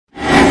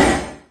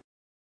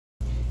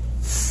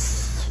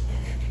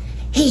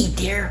Hey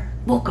there,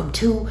 welcome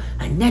to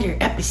another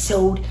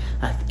episode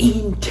of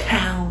In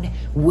Town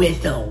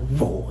with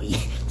Elroy.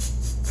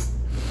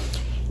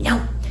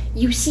 Now,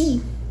 you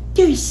see,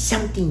 there's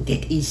something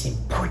that is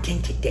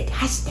important that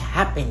has to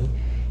happen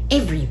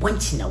every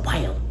once in a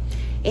while.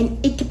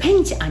 And it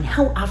depends on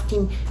how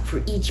often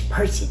for each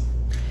person.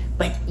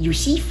 But you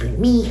see, for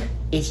me,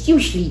 it's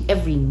usually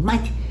every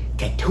month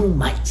to 2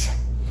 months.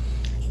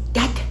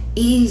 That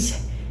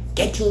is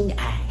getting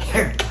a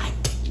haircut.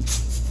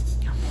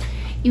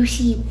 You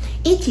see,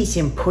 it is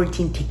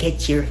important to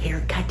get your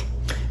hair cut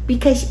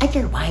because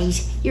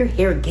otherwise your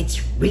hair gets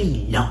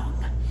really long.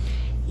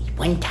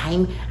 One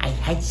time I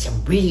had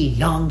some really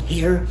long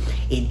hair.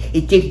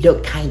 It did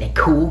look kind of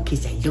cool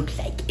because I looked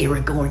like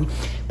Elroy.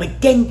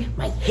 But then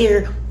my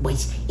hair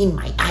was in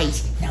my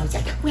eyes and I was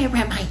like, where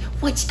am I?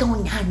 What's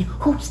going on?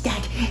 Who's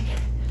that?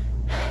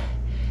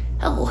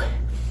 Oh,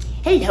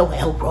 hello,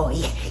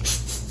 Elroy.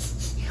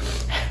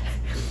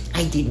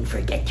 I didn't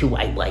forget who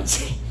I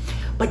was.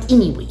 But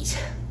anyways,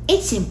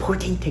 it's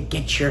important to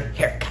get your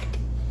hair cut.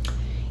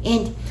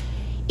 And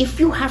if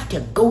you have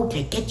to go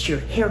to get your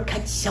hair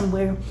cut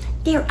somewhere,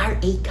 there are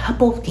a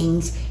couple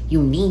things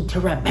you need to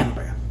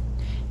remember.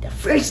 The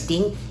first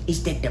thing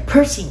is that the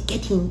person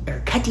getting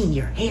or cutting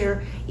your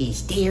hair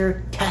is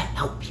there to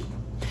help you.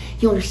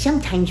 You know,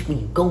 sometimes when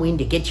you go in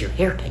to get your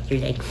hair cut,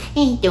 you're like,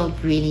 I don't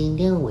really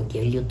know what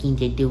they're looking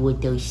to do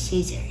with those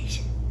scissors.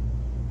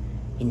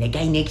 And the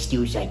guy next to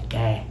you is like,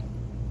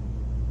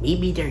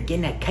 maybe they're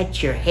gonna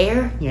cut your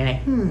hair? You're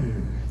like,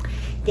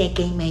 that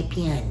guy might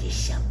be onto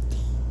something.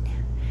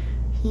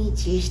 He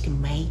just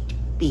might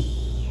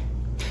be.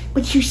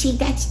 But you see,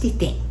 that's the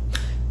thing.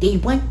 They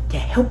want to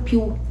help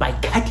you by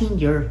cutting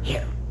your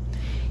hair.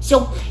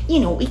 So, you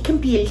know, it can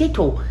be a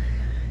little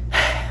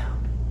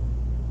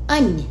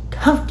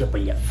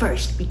uncomfortable at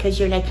first because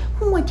you're like,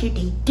 what are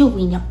they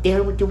doing up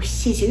there with those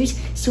scissors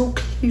so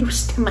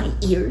close to my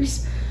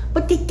ears?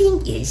 But the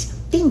thing is,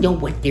 they know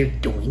what they're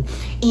doing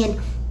and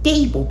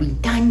they will be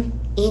done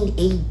in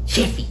a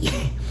jiffy.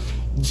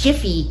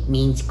 Jiffy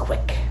means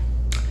quick.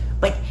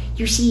 But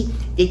you see,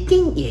 the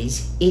thing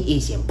is, it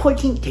is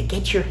important to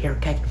get your hair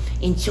cut,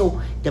 and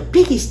so the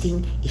biggest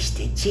thing is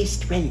to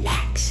just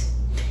relax.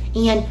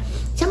 And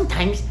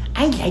sometimes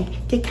I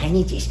like to kind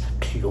of just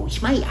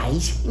close my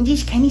eyes and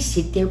just kind of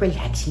sit there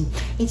relaxing.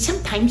 And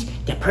sometimes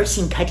the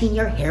person cutting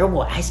your hair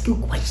will ask you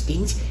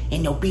questions,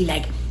 and they'll be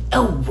like,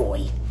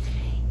 Elroy,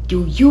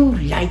 do you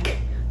like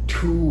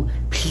to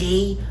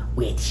play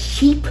with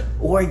sheep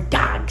or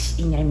dogs?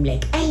 And I'm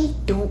like, I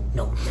don't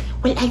know.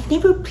 Well, I've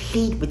never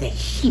played with a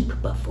sheep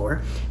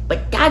before,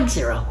 but dogs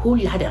are a whole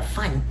lot of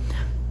fun.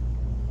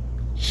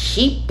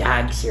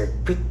 Sheepdogs are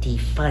pretty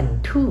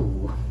fun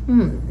too.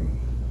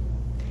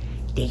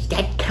 Does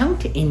that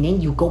count? And then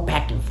you go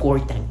back and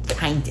forth on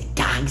kinds of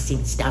dogs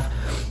and stuff,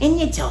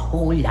 and it's a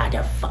whole lot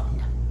of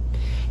fun.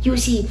 You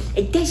see,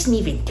 it doesn't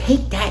even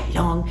take that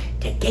long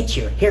to get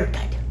your hair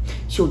cut.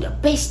 So the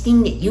best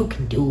thing that you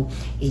can do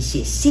is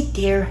just sit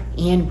there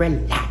and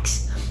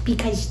relax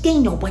because they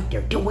know what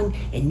they're doing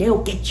and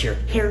they'll get your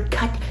hair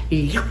cut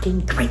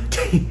looking great.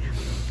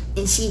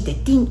 And see, the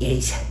thing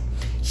is,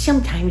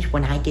 sometimes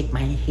when I get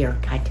my hair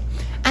cut,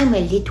 I'm a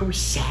little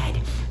sad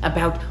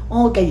about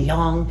all the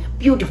long,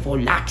 beautiful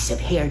locks of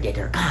hair that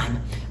are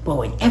gone. But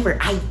whenever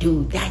I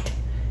do that,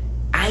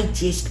 I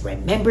just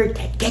remember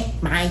to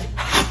get my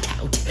hat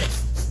out.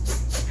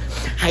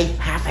 I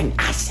have an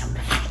awesome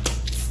hat.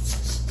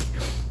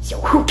 So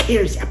who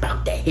cares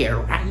about the hair,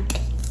 right?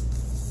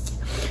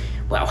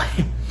 Well,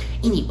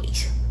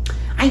 anyways,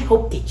 I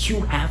hope that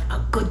you have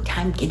a good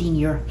time getting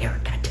your hair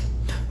cut.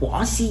 Well,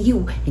 I'll see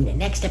you in the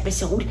next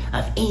episode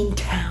of In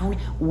Town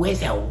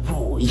with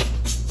Elroy.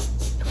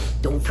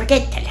 Don't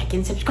forget to like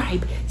and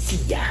subscribe.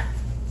 See ya.